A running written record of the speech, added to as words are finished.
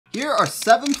Here are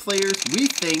 7 players we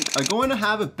think are going to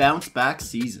have a bounce back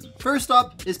season. First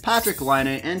up is Patrik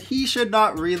Laine, and he should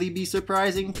not really be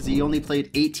surprising because he only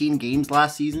played 18 games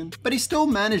last season, but he still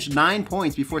managed 9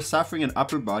 points before suffering an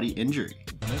upper body injury.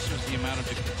 This was the amount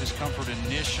of discomfort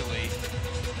initially.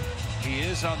 He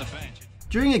is on the bench.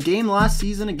 During a game last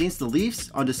season against the Leafs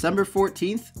on December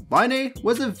 14th, Laine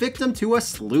was a victim to a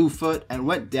slew foot and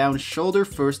went down shoulder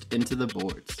first into the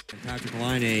boards. Patrik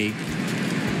Laine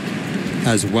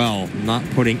as well, not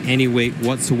putting any weight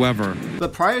whatsoever.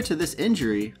 But prior to this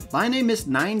injury, Laine missed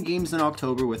 9 games in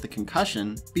October with a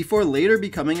concussion before later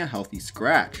becoming a healthy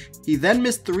scratch. He then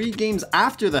missed 3 games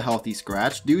after the healthy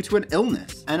scratch due to an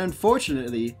illness, and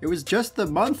unfortunately, it was just a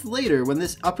month later when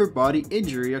this upper body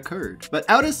injury occurred. But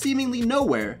out of seemingly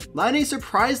nowhere, Laine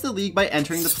surprised the league by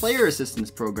entering the player assistance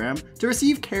program to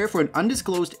receive care for an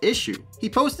undisclosed issue.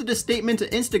 He posted a statement to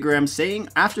Instagram saying,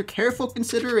 "After careful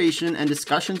consideration and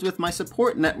discussions with my support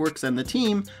networks and the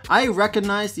team, I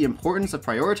recognize the importance of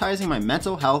prioritizing my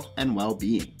mental health and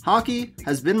well-being. Hockey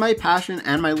has been my passion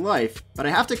and my life, but I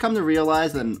have to come to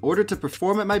realize that in order to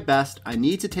perform at my best, I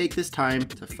need to take this time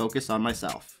to focus on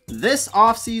myself." This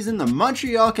offseason, the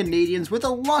Montreal Canadiens were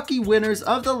the lucky winners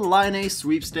of the Laine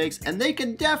sweepstakes, and they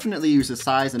could definitely use the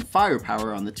size and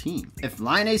firepower on the team. If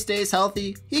Laine stays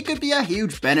healthy, he could be a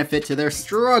huge benefit to their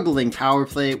struggling power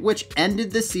play, which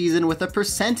ended the season with a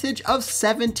percentage of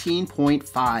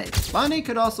 17.5. Laine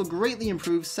could also greatly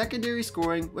improve secondary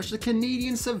scoring, which the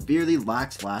Canadiens severely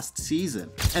lacked last season.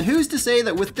 And who's to say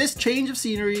that with this change of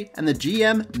scenery and the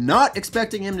GM not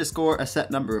expecting him to score a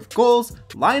set number of goals,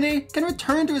 Laine can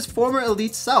return to his former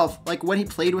elite self like when he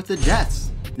played with the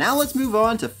Jets. Now let's move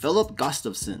on to Filip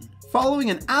Gustavsson. Following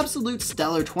an absolute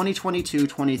stellar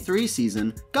 2022-23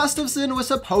 season, Gustavsson was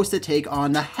supposed to take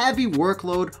on the heavy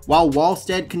workload while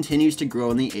Wallstedt continues to grow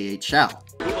in the AHL.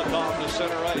 Guhle off to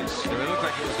center ice. It looked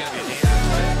like it was going to be a dangerous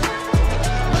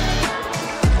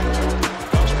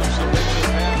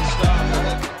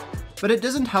But it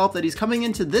doesn't help that he's coming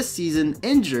into this season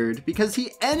injured because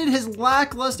he ended his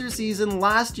lackluster season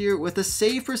last year with a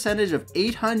save percentage of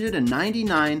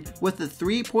 .899 with a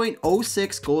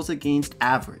 3.06 goals against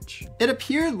average. It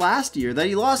appeared last year that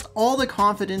he lost all the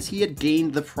confidence he had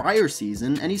gained the prior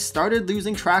season, and he started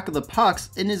losing track of the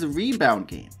pucks in his rebound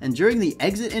game. And during the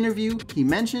exit interview, he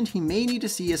mentioned he may need to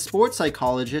see a sports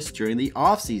psychologist during the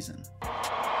offseason.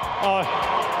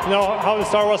 You know how the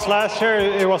start was last year,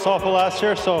 it was awful last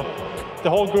year, so the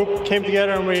whole group came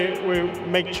together and we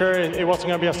made sure it wasn't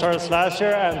going to be as hard as last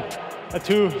year, and a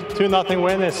 2-0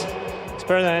 win is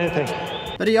better than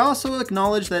anything. But he also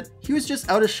acknowledged that he was just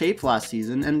out of shape last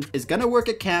season and is going to work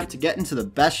at camp to get into the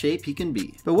best shape he can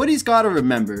be. But what he's got to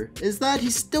remember is that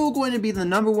he's still going to be the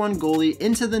 #1 goalie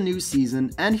into the new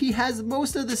season, and he has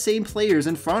most of the same players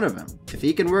in front of him. If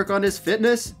he can work on his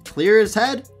fitness, clear his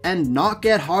head, and not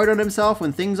get hard on himself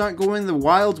when things aren't going the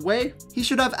Wild's way, he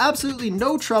should have absolutely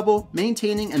no trouble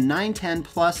maintaining a .910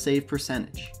 plus save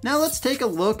percentage. Now let's take a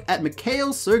look at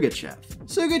Mikhail Sergachev.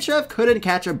 Sergachev couldn't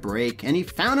catch a break, and he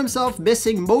found himself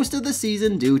missing most of the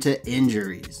season due to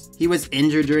injuries. He was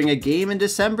injured during a game in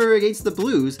December against the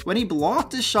Blues when he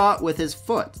blocked a shot with his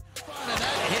foot. And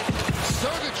that hit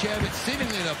Sergachev, it's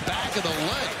seemingly the back of the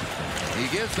leg. He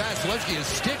gives Vasilevsky a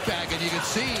stick back, and you can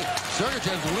see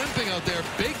Sergachev's limping out there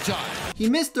big time. He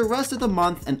missed the rest of the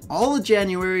month and all of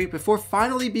January before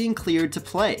finally being cleared to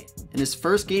play. In his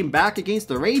first game back against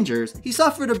the Rangers, he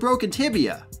suffered a broken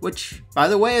tibia, which, by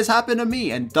the way, has happened to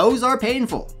me, and those are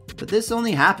painful. But this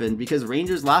only happened because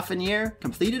Rangers Lafreniere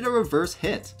completed a reverse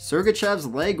hit. Sergachev's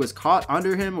leg was caught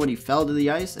under him when he fell to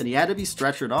the ice, and he had to be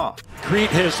stretchered off.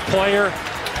 Greet his player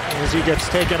as he gets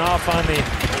taken off on the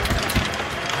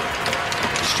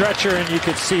stretcher, and you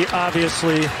could see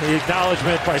obviously the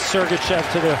acknowledgement by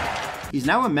Sergachev to the... He's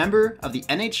now a member of the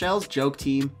NHL's joke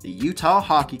team, the Utah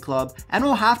Hockey Club, and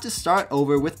will have to start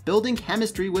over with building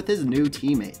chemistry with his new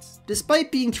teammates.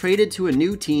 Despite being traded to a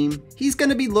new team, he's going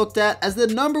to be looked at as the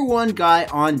 #1 guy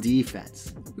on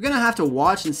defense. We're going to have to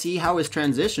watch and see how his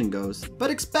transition goes,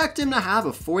 but expect him to have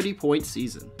a 40-point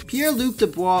season. Pierre-Luc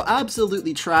Dubois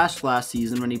absolutely trashed last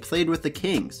season when he played with the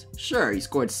Kings. Sure, he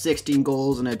scored 16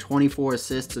 goals and had 24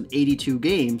 assists in 82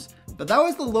 games, but that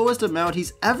was the lowest amount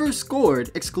he's ever scored,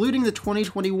 excluding the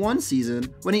 2021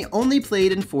 season when he only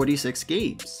played in 46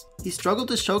 games. He struggled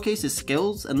to showcase his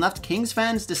skills and left Kings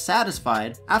fans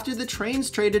dissatisfied after the Trains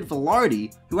traded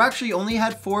Velarde, who actually only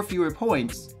had 4 fewer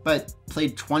points, but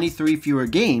played 23 fewer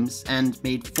games and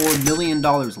made $4 million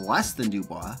less than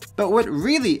Dubois. But what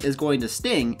really is going to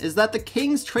sting is that the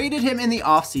Kings traded him in the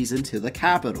offseason to the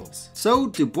Capitals. So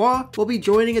Dubois will be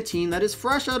joining a team that is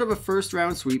fresh out of a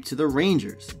first-round sweep to the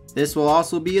Rangers. This will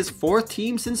also be his 4th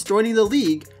team since joining the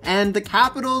league, and the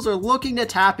Capitals are looking to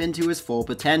tap into his full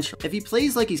potential. If he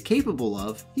plays like he's capable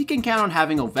of, he can count on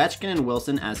having Ovechkin and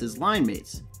Wilson as his line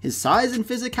mates. His size and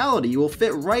physicality will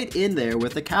fit right in there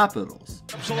with the Capitals.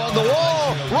 Along the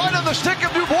wall, right on the stick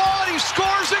of Dubois, and he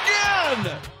scores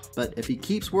again! But if he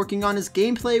keeps working on his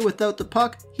gameplay without the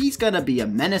puck, he's gonna be a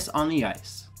menace on the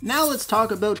ice. Now let's talk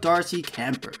about Darcy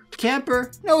Kuemper.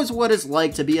 Kuemper knows what it's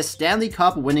like to be a Stanley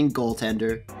Cup winning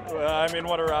goaltender. I mean,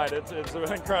 what a ride. It's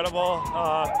incredible.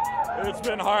 It's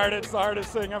been hard. It's the hardest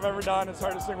thing I've ever done. It's the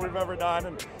hardest thing we've ever done.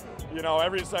 And you know,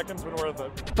 every second's been worth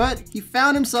it. But he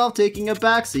found himself taking a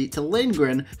backseat to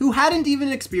Lindgren, who hadn't even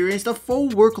experienced a full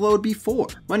workload before.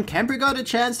 When Kuemper got a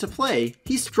chance to play,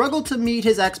 he struggled to meet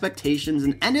his expectations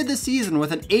and ended the season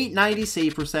with an .890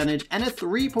 save percentage and a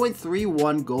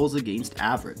 3.31 goals against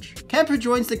average. Kuemper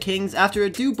joins the Kings after a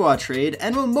Dubois trade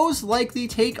and will most likely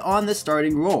take on the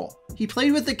starting role. He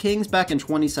played with the Kings back in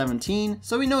 2017,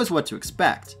 so he knows what to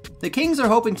expect. The Kings are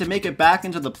hoping to make it back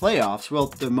into the playoffs. Well,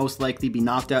 they'll most likely be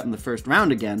knocked out in the first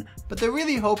round again, but they're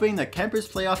really hoping that Kuemper's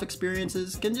playoff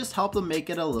experiences can just help them make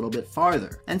it a little bit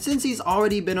farther. And since he's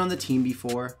already been on the team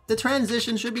before, the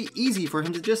transition should be easy for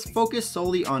him to just focus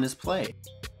solely on his play.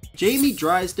 Jamie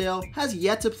Drysdale has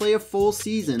yet to play a full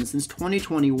season since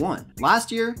 2021. Last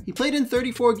year, he played in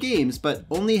 34 games but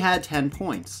only had 10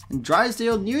 points. And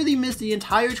Drysdale nearly missed the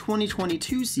entire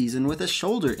 2022 season with a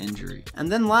shoulder injury. And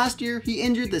then last year, he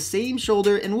injured the same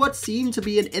shoulder in what seemed to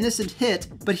be an innocent hit,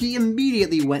 but he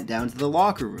immediately went down to the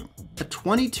locker room. At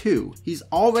 22, he's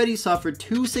already suffered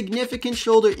 2 significant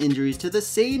shoulder injuries to the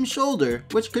same shoulder,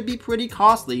 which could be pretty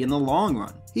costly in the long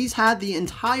run. He's had the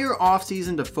entire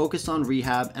offseason to focus on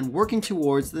rehab and working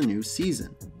towards the new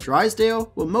season.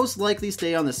 Drysdale will most likely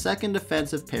stay on the second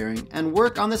defensive pairing and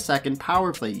work on the second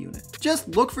power play unit. Just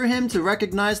look for him to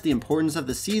recognize the importance of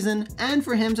the season and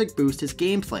for him to boost his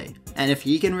gameplay. And if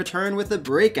he can return with a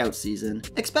breakout season,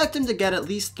 expect him to get at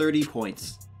least 30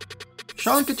 points.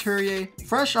 Sean Couturier,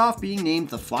 fresh off being named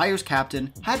the Flyers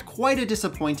captain, had quite a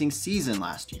disappointing season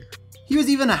last year. He was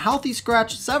even a healthy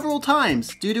scratch several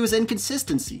times due to his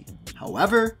inconsistency.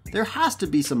 However, there has to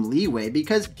be some leeway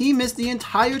because he missed the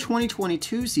entire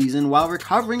 2022 season while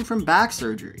recovering from back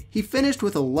surgery. He finished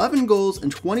with 11 goals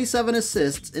and 27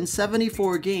 assists in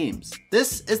 74 games.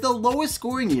 This is the lowest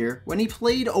scoring year when he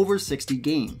played over 60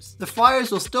 games. The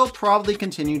Flyers will still probably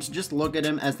continue to just look at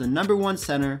him as the #1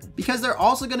 center because they're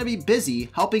also going to be busy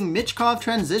helping Mitchkov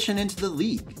transition into the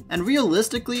league. And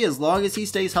realistically, as long as he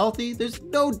stays healthy, there's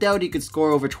no doubt he could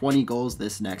score over 20 goals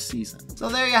this next season. So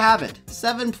there you have it,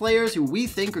 7 players who we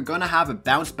think are gonna have a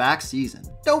bounce back season.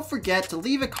 Don't forget to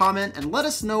leave a comment and let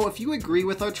us know if you agree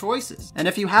with our choices. And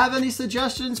if you have any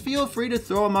suggestions, feel free to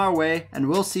throw them our way and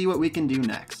we'll see what we can do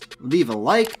next. Leave a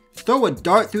like, throw a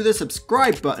dart through the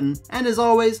subscribe button, and as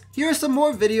always, here are some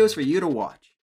more videos for you to watch.